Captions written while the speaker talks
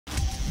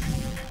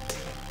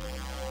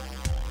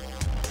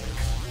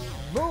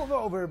Move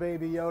over,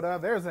 Baby Yoda.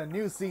 There's a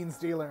new scene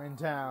stealer in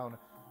town.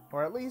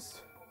 Or at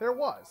least, there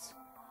was.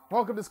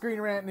 Welcome to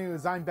Screen Rant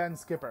News. I'm Ben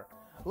Skipper.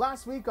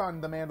 Last week on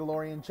The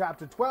Mandalorian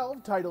Chapter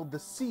 12, titled The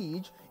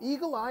Siege,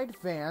 eagle-eyed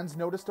fans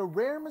noticed a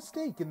rare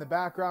mistake in the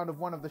background of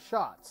one of the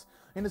shots.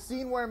 In a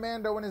scene where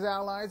Mando and his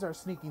allies are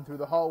sneaking through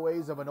the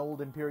hallways of an old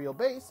Imperial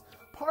base,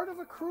 part of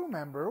a crew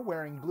member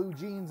wearing blue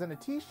jeans and a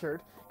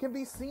t-shirt can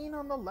be seen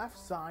on the left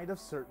side of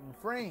certain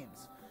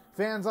frames.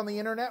 Fans on the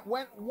internet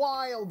went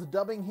wild,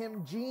 dubbing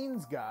him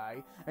Jeans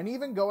Guy, and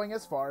even going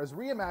as far as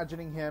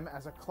reimagining him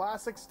as a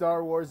classic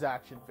Star Wars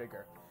action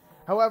figure.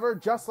 However,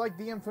 just like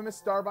the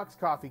infamous Starbucks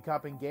coffee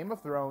cup in Game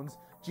of Thrones,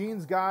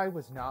 Jeans Guy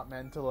was not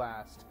meant to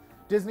last.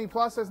 Disney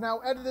Plus has now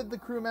edited the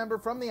crew member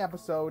from the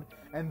episode,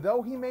 and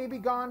though he may be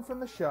gone from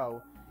the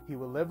show, he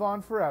will live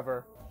on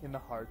forever in the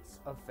hearts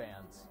of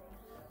fans.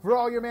 For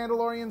all your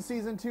Mandalorian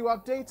Season 2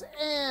 updates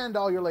and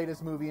all your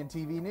latest movie and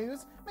TV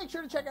news, make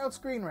sure to check out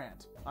Screen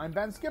Rant. I'm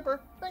Ben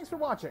Skipper. Thanks for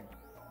watching.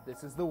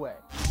 This is The Way.